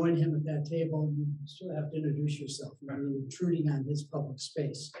and to join him at that table, you sort of have to introduce yourself. You're intruding on his public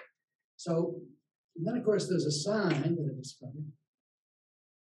space. So, and then of course there's a sign that I discovered.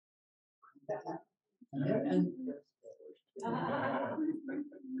 And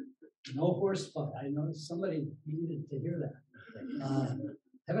no horse play. I noticed somebody needed to hear that.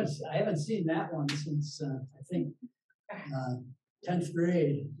 I haven't seen that one since I think 10th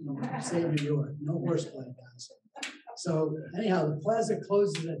grade, state New York. No horseplay, guys. So anyhow, the plaza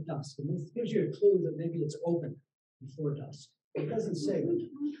closes at dusk, and this gives you a clue that maybe it's open before dusk. It doesn't say that.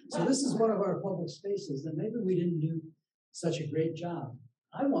 So this is one of our public spaces that maybe we didn't do such a great job.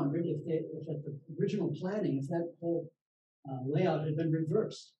 I wondered if at the original planning, if that whole layout had been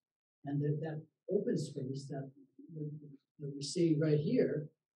reversed, and that open space that we see right here,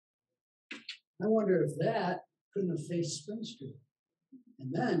 I wonder if that couldn't have faced Spring Street.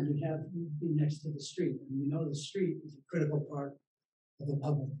 And then you'd be next to the street. And we know the street is a critical part of a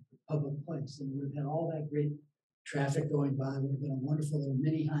public place. And we've had all that great traffic going by. Would have been a wonderful little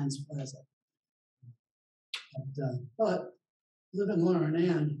mini Heinz Plaza. But living on an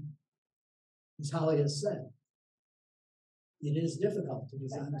and, as Holly has said, it is difficult to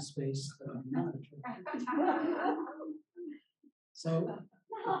design a space that I'm not attracted to.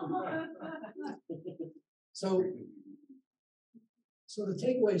 So the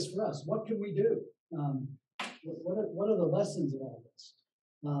takeaways for us, what can we do? What are the lessons of all this?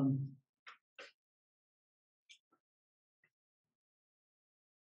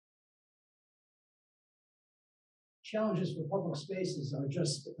 Challenges for public spaces are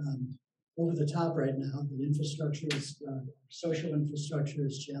just over the top right now. The infrastructure is, social infrastructure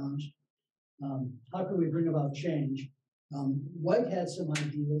is challenged. How can we bring about change? Whyte had some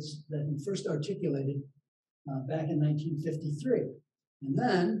ideas that he first articulated back in 1953. And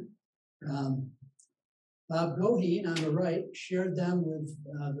then Bob Goheen on the right shared them with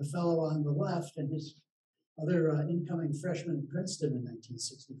the fellow on the left and his other incoming freshman at Princeton in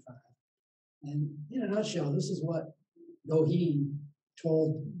 1965. And in a nutshell, this is what Goheen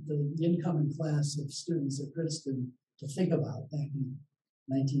told the incoming class of students at Princeton to think about back in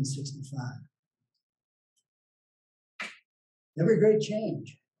 1965. Every great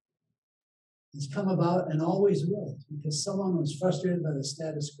change has come about and always will because someone was frustrated by the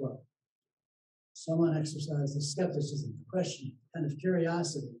status quo. Someone exercised the skepticism, the question, kind of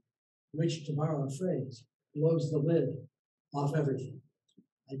curiosity, which, to borrow a phrase, blows the lid off everything.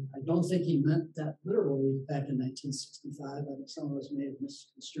 I don't think he meant that literally back in 1965. I think some of us may have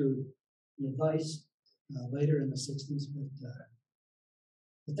misconstrued the advice later in the 60s,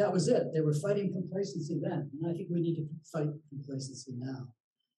 but that was it. They were fighting complacency then, and I think we need to fight complacency now.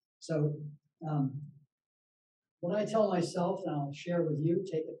 So what I tell myself, and I'll share with you,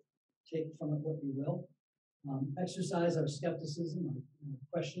 take from it what you will, exercise our skepticism, our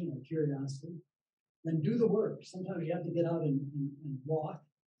questioning, our curiosity, then do the work. Sometimes you have to get out and walk.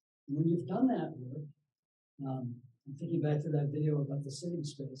 And when you've done that work, I'm thinking back to that video about the sitting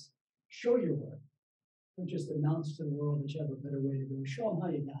space, show your work. Don't just announce to the world that you have a better way to go. Show them how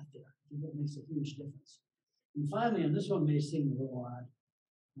you got there. I think that makes a huge difference. And finally, and this one may seem a little odd,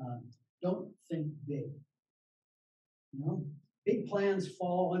 don't think big. You know, big plans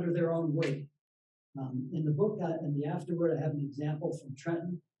fall under their own weight. In the book, in the afterword, I have an example from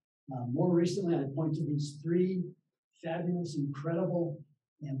Trenton. More recently, I point to these three fabulous, incredible,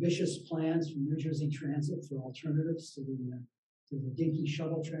 ambitious plans from New Jersey Transit for alternatives to the dinky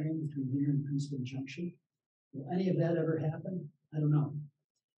shuttle train between here and Princeton Junction. Will any of that ever happen? I don't know.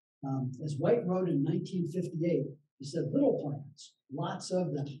 As Whyte wrote in 1958, he said, little plans, lots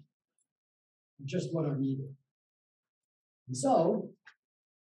of them, are just what are needed. And so,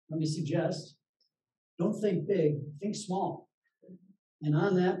 let me suggest, don't think big, think small. And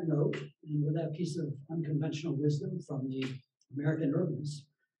on that note, and with that piece of unconventional wisdom from the American Urbanist,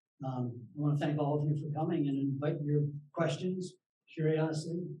 I want to thank all of you for coming and invite your questions,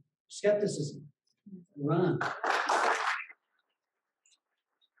 curiosity, skepticism. Ron.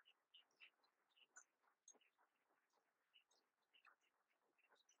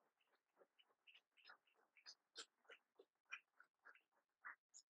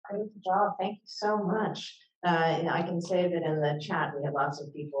 Great job. Thank you so much. I can say that in the chat, we had lots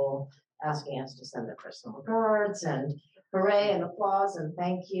of people asking us to send their personal regards and hooray and applause and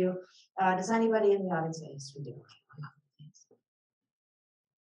thank you. Does anybody in the audience say, yes, we do?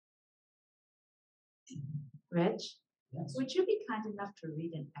 Rich? Yes. Would you be kind enough to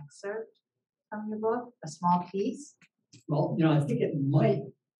read an excerpt from your book, a small piece? Well, I think it might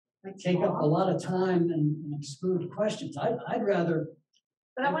take up a lot of time and exclude questions. I'd rather.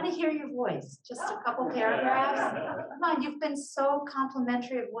 But I want to hear your voice, just a couple paragraphs. Come on, you've been so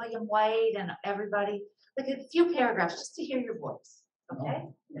complimentary of William Whyte and everybody. Like a few paragraphs just to hear your voice. Okay,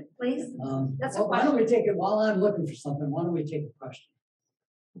 please. That's a question. Why don't we take it while I'm looking for something? Why don't we take a question?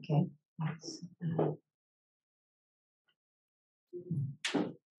 Okay. Thanks.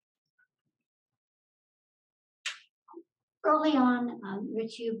 Early on,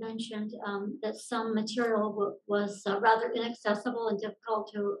 Rich, you mentioned that some material was rather inaccessible and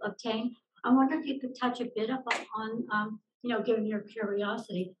difficult to obtain. I wonder if you could touch a bit on given your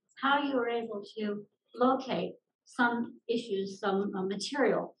curiosity, how you were able to locate some issues, some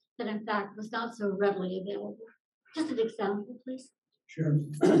material that in fact was not so readily available. Just an example, please. Sure.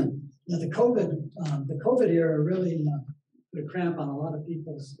 Now, the COVID era really put a cramp on a lot of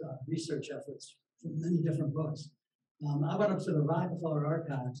people's research efforts from many different books. I went up to the Rockefeller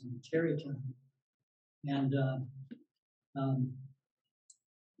Archives in Tarrytown and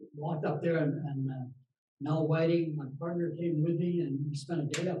walked up there, and Mel Whiting, my partner, came with me, and we spent a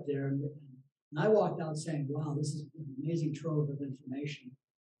day up there. And And I walked out saying, wow, this is an amazing trove of information.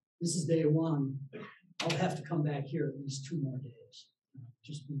 This is day one. I'll have to come back here at least 2 more days.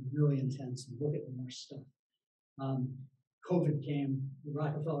 Just be really intense and look at more stuff. COVID came, the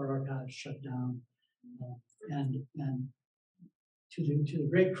Rockefeller Archives shut down, and to the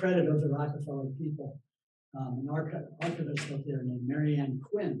great credit of the Rockefeller people, an archivist up there named Marianne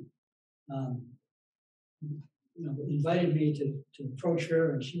Quinn, invited me to approach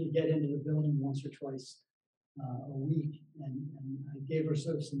her, and she would get into the building once or twice a week, and I gave her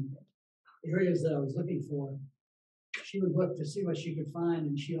sort of some areas that I was looking for. She would look to see what she could find,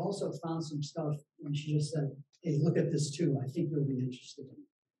 and she also found some stuff, and she just said, hey, look at this too, I think you'll be interested in it.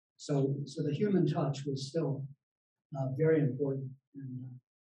 So the human touch was still very important, and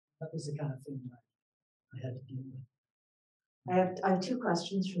that was the kind of thing that I had to deal with. I have 2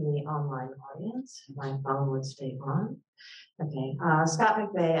 questions from the online audience. My phone would stay on. Okay. Scott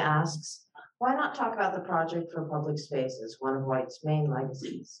McVeigh asks, why not talk about the Project for Public Spaces, one of Whyte's main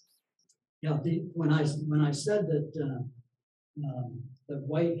legacies? Yeah, when I said that that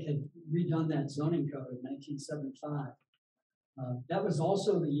Whyte had redone that zoning code in 1975, that was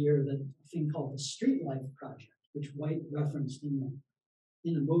also the year that a thing called the Street Life Project, which Whyte referenced in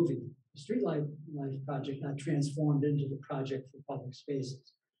the movie. The Street Life Project got transformed into the Project for Public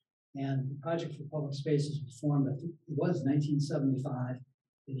Spaces. And the Project for Public Spaces was formed, I think it was 1975.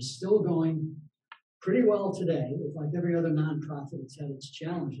 It is still going pretty well today. It's like every other nonprofit, it's had its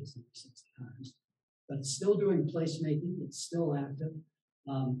challenges in recent times. But it's still doing placemaking, it's still active.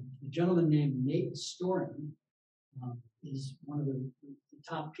 A gentleman named Nate Storing is one of the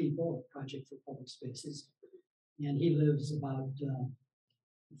top people at Project for Public Spaces. And he lives about a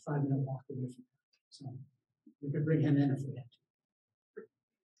 5-minute walk away from that. So we could bring him in if we had to.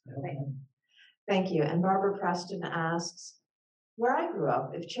 Thank you. And Barbara Preston asks, where I grew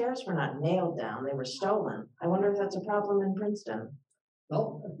up, if chairs were not nailed down, they were stolen. I wonder if that's a problem in Princeton.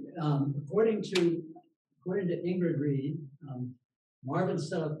 Well, according to Ingrid Reed, Marvin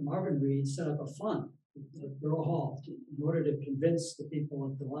Reed set up a fund at Borough Hall in order to convince the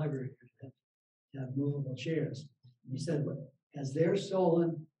people at the library to have movable chairs. And he said, as they're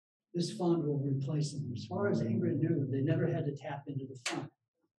stolen, this fund will replace them. As far as Ingrid knew, they never had to tap into the fund.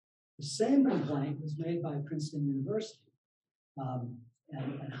 The same complaint was made by Princeton University.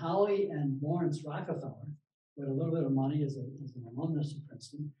 And Holly and Lawrence Rockefeller, with a little bit of money as an alumnus of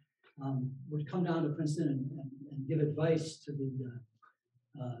Princeton, would come down to Princeton and give advice to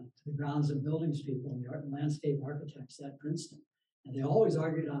the grounds and buildings people, the art and landscape architects at Princeton. And they always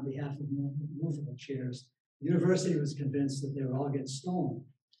argued on behalf of movable chairs. The university was convinced that they would all get stolen.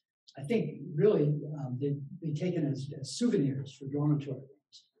 I think really they'd be taken as souvenirs for dormitory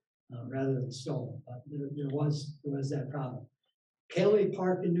rooms rather than stolen. But there was that problem. Paley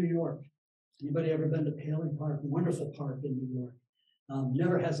Park in New York. Anybody ever been to Paley Park? Wonderful park in New York.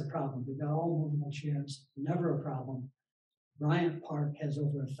 Never has a problem. They've got all movable chairs. Never a problem. Bryant Park has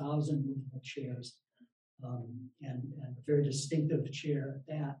over 1,000 movable chairs, and a very distinctive chair at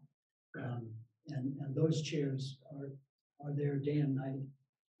that. And those chairs are there day and night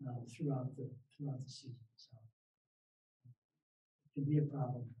throughout the season. So it can be a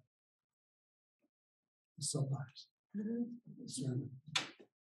problem. The soapbox.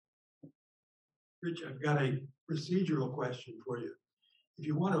 Rich, I've got a procedural question for you. If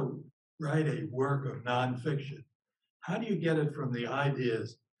you want to write a work of nonfiction, how do you get it from the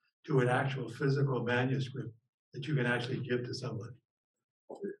ideas to an actual physical manuscript that you can actually give to somebody?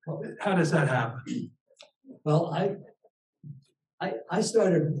 How does that happen? Well, I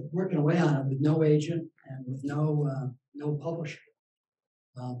started working away on it with no agent and with no publisher.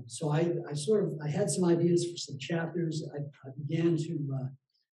 So I had some ideas for some chapters. I began to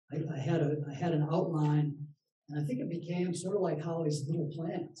I had an outline, and I think it became sort of like Holly's little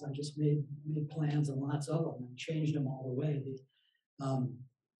plans. I just made plans and lots of them and changed them all the way.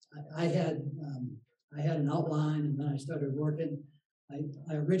 I had an outline, and then I started working.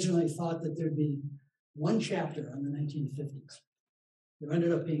 I originally thought that there'd be one chapter on the 1950s. There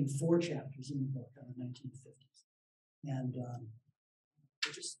ended up being 4 chapters in the book on the 1950s, and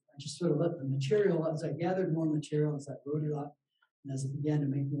I just sort of let the material, as I gathered more material, as I wrote it up, and as it began to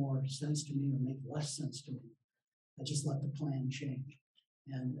make more sense to me or make less sense to me, I just let the plan change.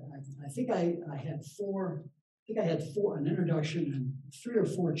 And I think I had an introduction and 3 or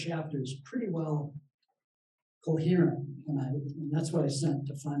 4 chapters pretty well coherent, and that's what I sent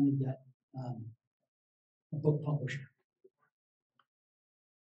to finally get a book publisher.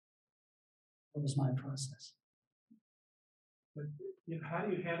 That was my process. But how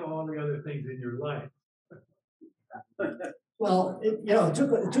do you handle all the other things in your life? Well, it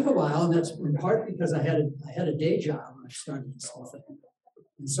took a while, and that's in part because I had a day job when I started this whole thing,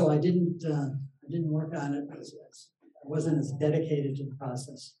 and so I didn't work on it I wasn't as dedicated to the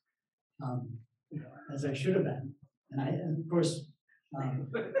process as I should have been, and of course. You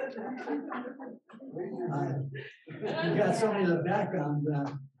got somebody in the background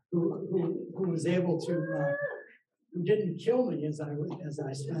who was able to who didn't kill me as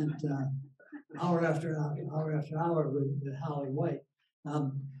I spent hour after hour with Holly Whyte.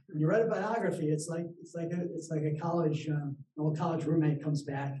 When you write a biography, it's like a college an old college roommate comes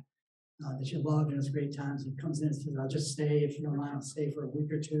back that you loved and it's great times. He comes in and says, "I'll just stay if you don't mind. I'll stay for a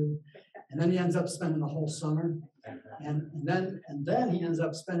week or two," and then he ends up spending the whole summer, and then he ends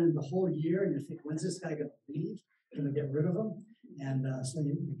up spending the whole year. And you think, when's this guy going to leave? Can we get rid of him? And so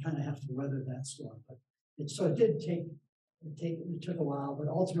you kind of have to weather that storm. But it took a while, but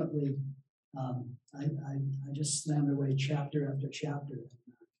ultimately. I just slammed away chapter after chapter,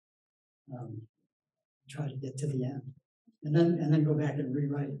 and try to get to the end, and then go back and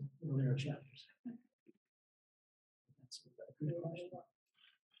rewrite earlier chapters. That's a good question. Do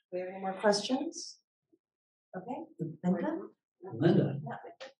we have any more questions? Okay, Linda? Linda.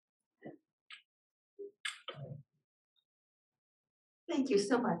 Thank you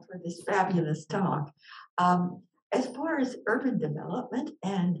so much for this fabulous talk. As far as urban development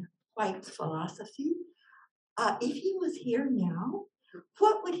and Whyte's philosophy, if he was here now,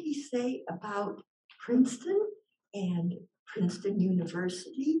 what would he say about Princeton and Princeton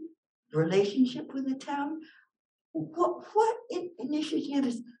University relationship with the town? What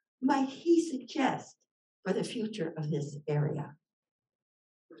initiatives might he suggest for the future of this area?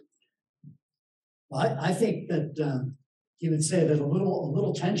 Well, I think that he would say that a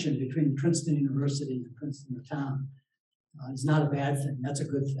little tension between Princeton University and Princeton the town is not a bad thing. That's a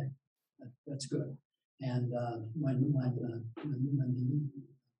good thing. That's good. And when the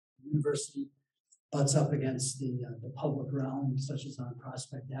university butts up against the public realm, such as on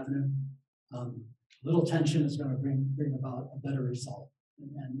Prospect Avenue, little tension is going to bring about a better result,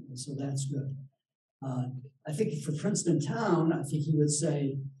 and so that's good. I think for Princeton town, I think he would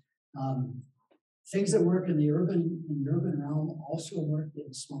say things that work in the urban realm also work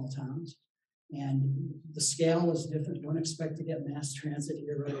in small towns. And the scale is different. Don't expect to get mass transit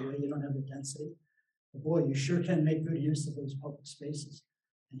here right away. You don't have the density. But boy, you sure can make good use of those public spaces.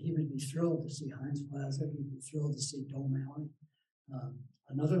 And he would be thrilled to see Heinz Plaza. He'd be thrilled to see Dome Alley.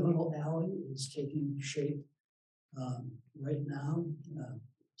 Another little alley is taking shape right now,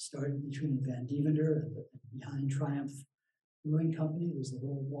 starting between Van Deventer and behind Triumph Brewing Company. There's a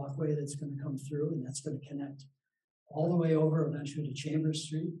little walkway that's going to come through, and that's going to connect all the way over eventually to Chambers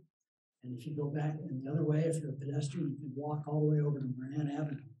Street. And if you go back and the other way, if you're a pedestrian, you can walk all the way over to Moran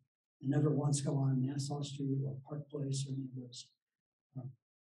Avenue and never once go on Nassau Street or Park Place or any of those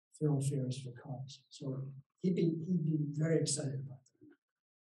thoroughfares for cars. So he'd be very excited about that.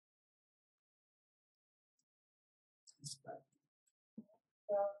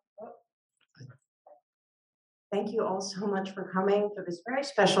 Thank you all so much for coming for this very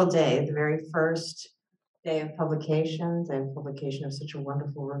special day, the very first day of publication, of such a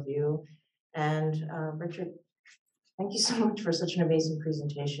wonderful review. And Richard, thank you so much for such an amazing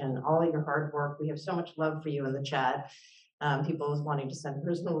presentation, all of your hard work. We have so much love for you in the chat. People wanting to send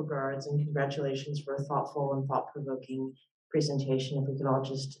personal regards and congratulations for a thoughtful and thought-provoking presentation. If we could all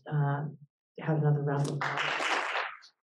just have another round of applause.